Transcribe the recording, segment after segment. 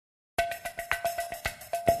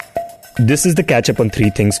This is the catch-up on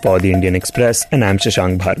three things for the Indian Express, and I'm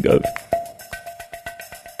Shashank Bhargav.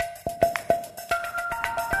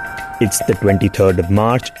 It's the 23rd of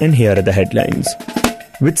March, and here are the headlines.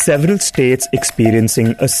 With several states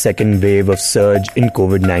experiencing a second wave of surge in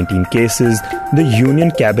COVID-19 cases, the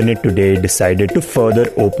Union Cabinet today decided to further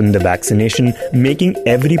open the vaccination, making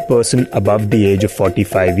every person above the age of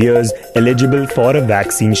 45 years eligible for a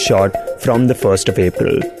vaccine shot from the 1st of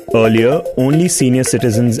April. Earlier, only senior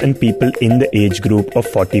citizens and people in the age group of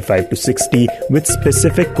 45 to 60 with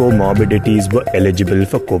specific comorbidities were eligible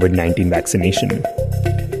for COVID-19 vaccination.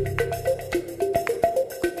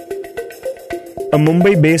 A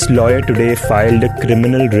Mumbai-based lawyer today filed a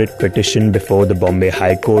criminal writ petition before the Bombay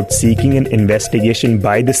High Court seeking an investigation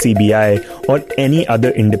by the CBI or any other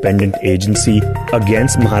independent agency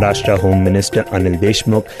against Maharashtra Home Minister Anil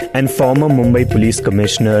Deshmukh and former Mumbai Police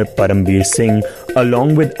Commissioner Parambir Singh,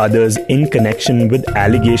 along with others in connection with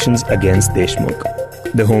allegations against Deshmukh.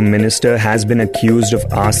 The Home Minister has been accused of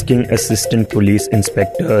asking Assistant Police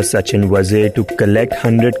Inspector Sachin Waze to collect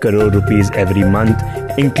 100 crore rupees every month,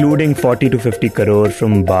 including 40 to 50 crore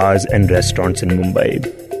from bars and restaurants in Mumbai.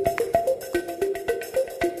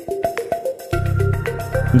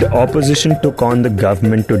 The opposition took on the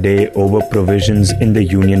government today over provisions in the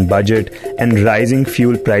union budget and rising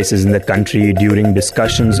fuel prices in the country during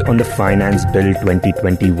discussions on the Finance Bill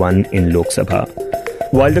 2021 in Lok Sabha.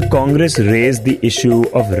 While the Congress raised the issue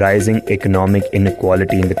of rising economic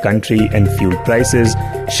inequality in the country and fuel prices,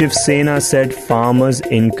 Shiv Sena said farmers'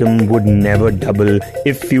 income would never double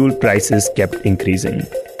if fuel prices kept increasing.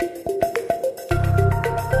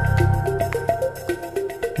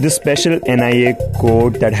 The special NIA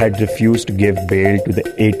court that had refused to give bail to the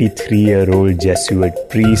 83-year-old Jesuit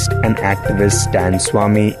priest and activist Stan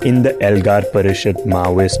Swamy in the Elgar Parishad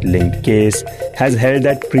Maoist-linked case has held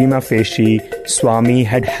that prima facie Swamy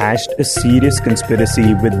had hatched a serious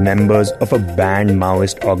conspiracy with members of a banned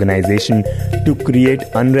Maoist organization to create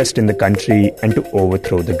unrest in the country and to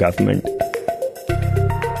overthrow the government.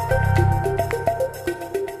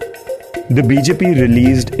 The BJP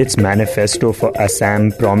released its manifesto for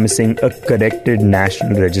Assam promising a corrected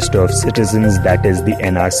National Register of Citizens, that is the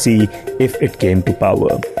NRC, if it came to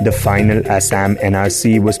power. The final Assam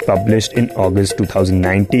NRC was published in August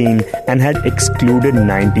 2019 and had excluded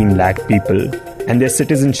 19 lakh people, and their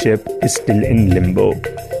citizenship is still in limbo.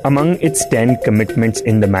 Among its 10 commitments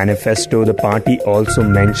in the manifesto, the party also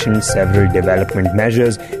mentioned several development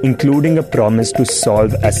measures, including a promise to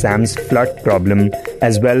solve Assam's flood problem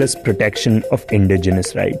as well as protection of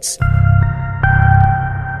indigenous rights.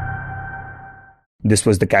 This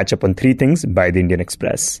was the catch-up on three things by the Indian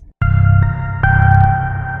Express.